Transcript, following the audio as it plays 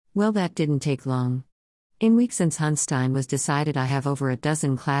Well, that didn't take long. In weeks since Hunstein was decided, I have over a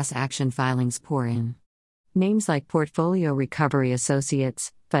dozen class action filings pour in. Names like Portfolio Recovery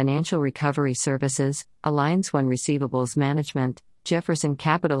Associates, Financial Recovery Services, Alliance One Receivables Management, Jefferson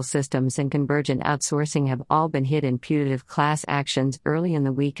Capital Systems, and Convergent Outsourcing have all been hit in putative class actions early in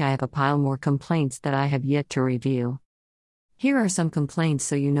the week. I have a pile more complaints that I have yet to review. Here are some complaints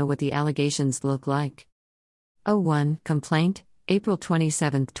so you know what the allegations look like. 01 Complaint, April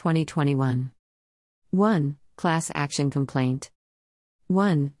 27, 2021. 1. Class action complaint.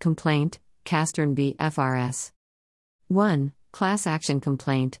 1. Complaint, Castern v. FRS. 1. Class action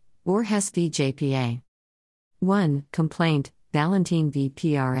complaint, Borges v. JPA. 1. Complaint, Valentine v.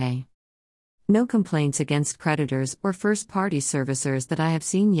 PRA. No complaints against creditors or first-party servicers that I have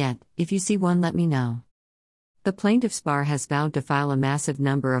seen yet. If you see one, let me know. The plaintiff's bar has vowed to file a massive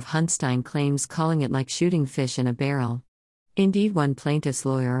number of Hunstein claims, calling it like shooting fish in a barrel. Indeed, one plaintiff's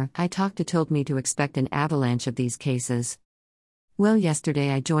lawyer I talked to told me to expect an avalanche of these cases. Well,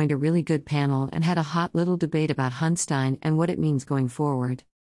 yesterday I joined a really good panel and had a hot little debate about Hunstein and what it means going forward.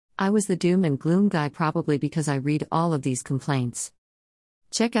 I was the doom and gloom guy, probably because I read all of these complaints.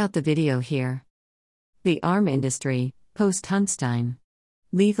 Check out the video here. The ARM industry, post-Hunstein.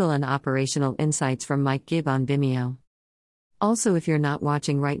 Legal and operational insights from Mike Gibb on Vimeo. Also, if you're not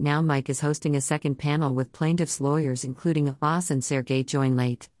watching right now, Mike is hosting a second panel with plaintiffs' lawyers including Abbas and Sergey. Join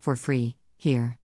late, for free, here.